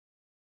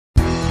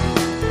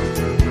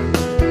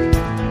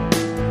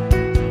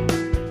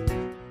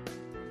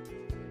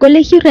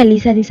Colegio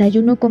realiza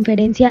Desayuno,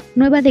 conferencia,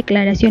 Nueva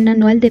declaración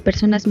anual de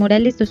personas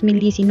morales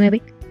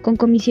 2019 con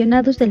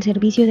comisionados del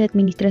Servicio de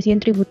Administración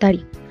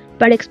Tributaria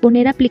para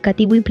exponer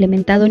aplicativo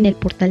implementado en el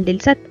portal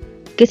del SAT,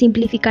 que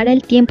simplificará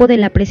el tiempo de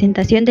la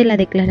presentación de la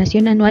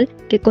declaración anual,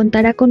 que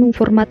contará con un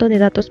formato de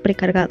datos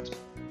precargados.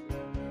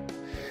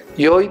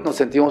 Y hoy nos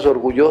sentimos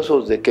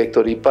orgullosos de que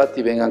Héctor y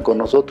Patti vengan con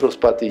nosotros,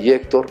 Patti y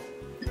Héctor,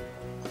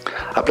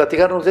 a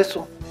platicarnos de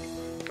eso.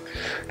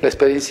 La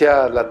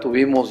experiencia la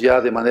tuvimos ya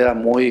de manera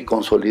muy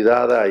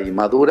consolidada y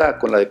madura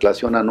con la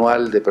declaración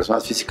anual de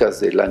personas físicas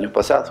del año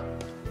pasado,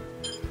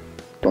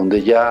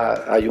 donde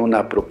ya hay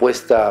una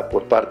propuesta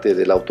por parte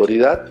de la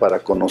autoridad para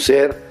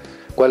conocer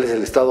cuál es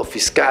el estado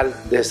fiscal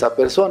de esa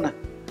persona.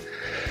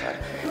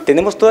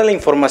 Tenemos toda la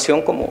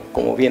información,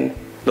 como bien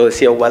lo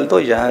decía Ubaldo,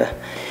 ya,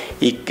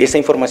 y que esa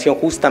información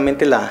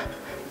justamente la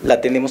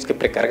tenemos que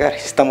precargar.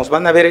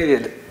 Van a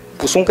ver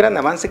pues un gran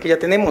avance que ya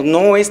tenemos.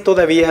 No es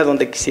todavía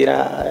donde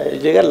quisiera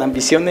llegar, la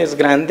ambición es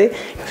grande,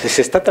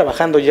 se está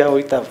trabajando ya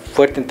ahorita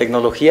fuerte en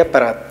tecnología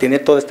para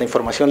tener toda esta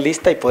información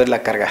lista y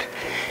poderla cargar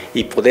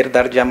y poder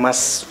dar ya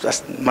más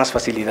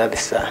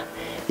facilidades.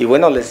 Y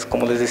bueno,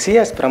 como les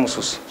decía,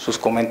 esperamos sus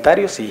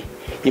comentarios y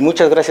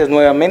muchas gracias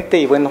nuevamente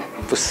y bueno,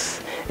 pues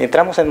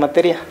entramos en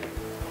materia.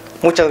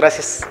 Muchas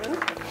gracias.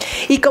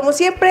 Y como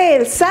siempre,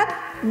 el SAT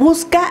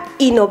busca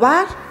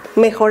innovar,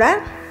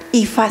 mejorar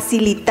y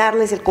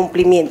facilitarles el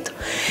cumplimiento.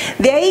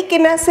 De ahí que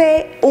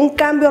nace un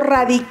cambio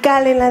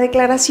radical en la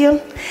declaración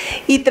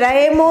y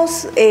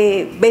traemos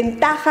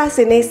ventajas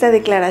en esta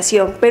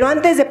declaración. Pero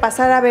antes de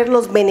pasar a ver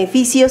los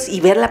beneficios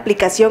y ver la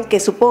aplicación, que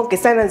supongo que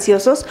están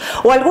ansiosos,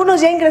 ¿o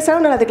algunos ya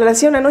ingresaron a la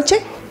declaración anoche?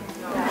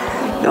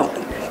 No.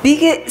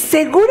 Dije,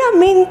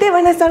 seguramente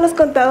van a estar los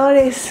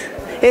contadores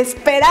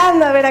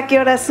esperando a ver a qué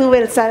hora sube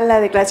el SAT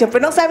la declaración,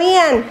 pero no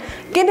sabían.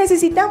 ¿Qué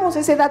necesitamos?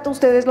 Ese dato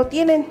ustedes lo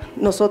tienen,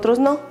 nosotros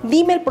no.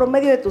 Dime el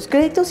promedio de tus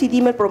créditos y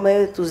dime el promedio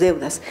de tus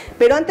deudas.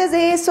 Pero antes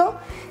de eso,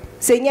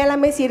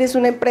 señálame si eres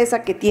una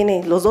empresa que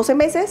tiene los 12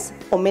 meses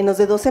o menos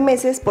de 12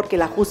 meses, porque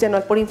el ajuste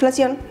anual por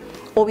inflación,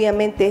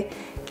 obviamente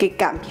que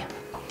cambia.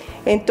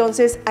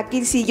 Entonces,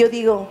 aquí si yo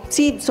digo,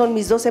 sí, son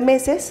mis 12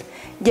 meses,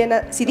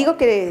 si digo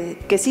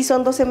que sí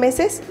son 12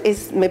 meses,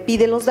 me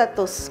pide los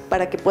datos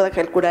para que pueda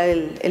calcular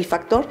el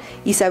factor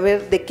y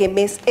saber de qué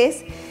mes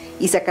es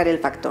y sacar el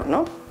factor,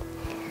 ¿no?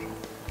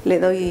 Le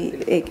doy,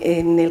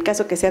 en el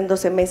caso que sean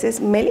 12 meses,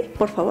 Meli,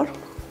 por favor.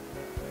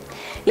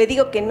 Le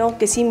digo que no,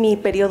 que sí, mi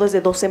periodo es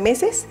de 12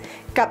 meses,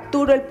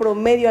 capturo el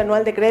promedio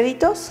anual de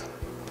créditos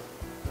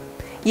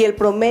y el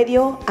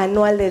promedio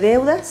anual de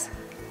deudas.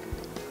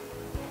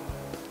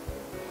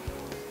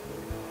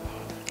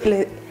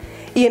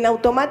 Y en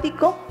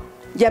automático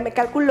ya me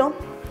calculó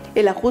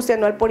el ajuste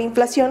anual por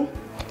inflación,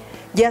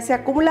 ya sea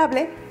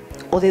acumulable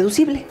o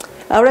deducible.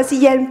 Ahora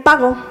sí, ya en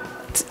pago,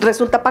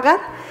 resulta pagar,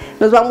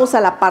 nos vamos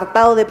al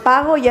apartado de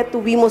pago, ya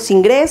tuvimos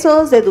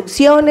ingresos,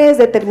 deducciones,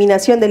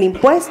 determinación del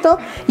impuesto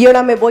y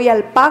ahora me voy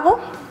al pago.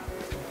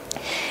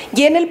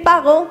 Y en el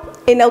pago,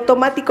 en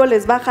automático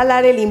les va a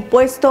jalar el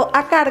impuesto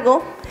a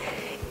cargo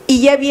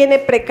y ya viene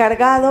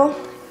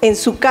precargado. En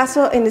su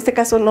caso, en este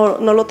caso no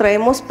lo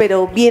traemos,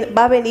 pero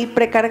va a venir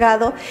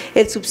precargado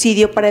el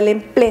subsidio para el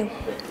empleo.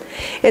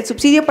 El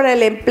subsidio para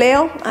el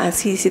empleo,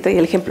 sí traía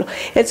el ejemplo.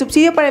 El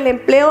subsidio para el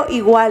empleo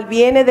igual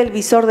viene del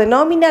visor de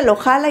nómina, lo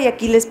jala y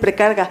aquí les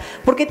precarga.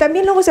 Porque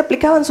también luego se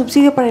aplicaban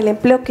subsidio para el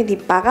empleo que ni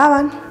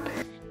pagaban.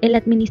 El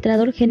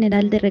administrador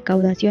general de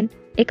recaudación,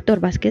 Héctor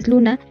Vázquez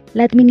Luna,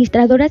 la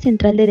administradora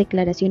central de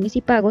declaraciones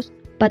y pagos,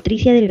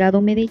 Patricia Delgado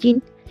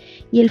Medellín,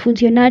 y el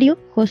funcionario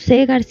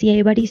José García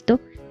Evaristo,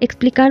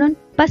 explicaron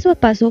paso a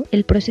paso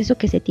el proceso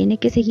que se tiene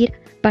que seguir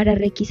para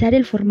requisar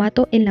el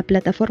formato en la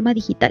plataforma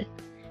digital,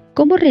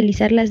 cómo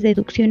realizar las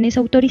deducciones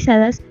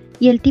autorizadas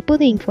y el tipo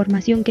de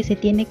información que se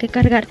tiene que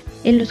cargar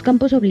en los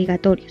campos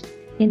obligatorios,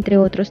 entre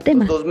otros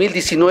temas.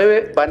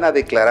 2019 van a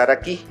declarar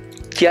aquí,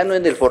 ya no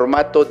en el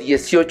formato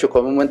 18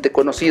 comúnmente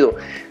conocido.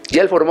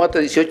 Ya el formato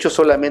 18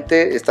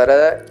 solamente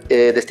estará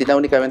destinado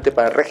únicamente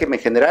para el régimen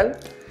general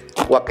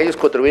o aquellos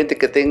contribuyentes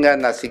que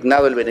tengan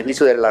asignado el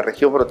beneficio de la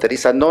región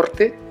fronteriza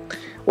norte,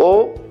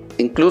 o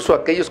incluso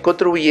aquellos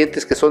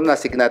contribuyentes que son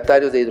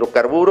asignatarios de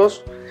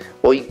hidrocarburos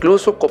o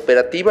incluso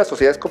cooperativas,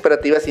 sociedades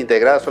cooperativas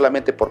integradas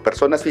solamente por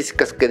personas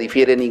físicas que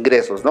difieren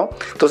ingresos, ¿no?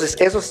 Entonces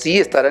esos sí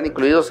estarán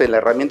incluidos en la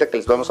herramienta que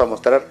les vamos a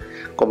mostrar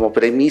como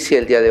premisa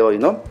el día de hoy,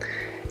 ¿no?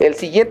 El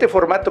siguiente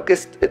formato, que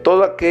es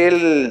todo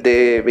aquel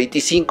de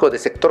 25 de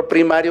sector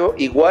primario,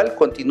 igual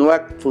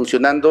continúa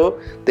funcionando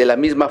de la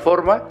misma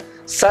forma,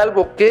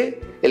 salvo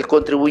que el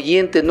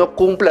contribuyente no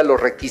cumpla los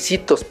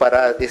requisitos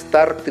para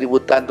estar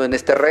tributando en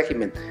este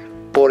régimen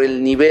por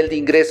el nivel de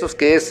ingresos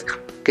que es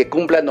que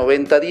cumpla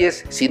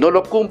 90-10. Si no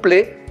lo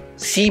cumple,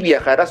 sí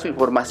viajará su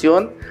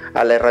información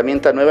a la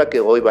herramienta nueva que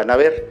hoy van a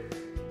ver.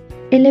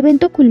 El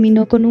evento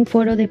culminó con un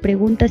foro de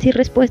preguntas y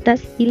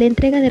respuestas y la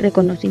entrega de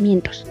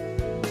reconocimientos.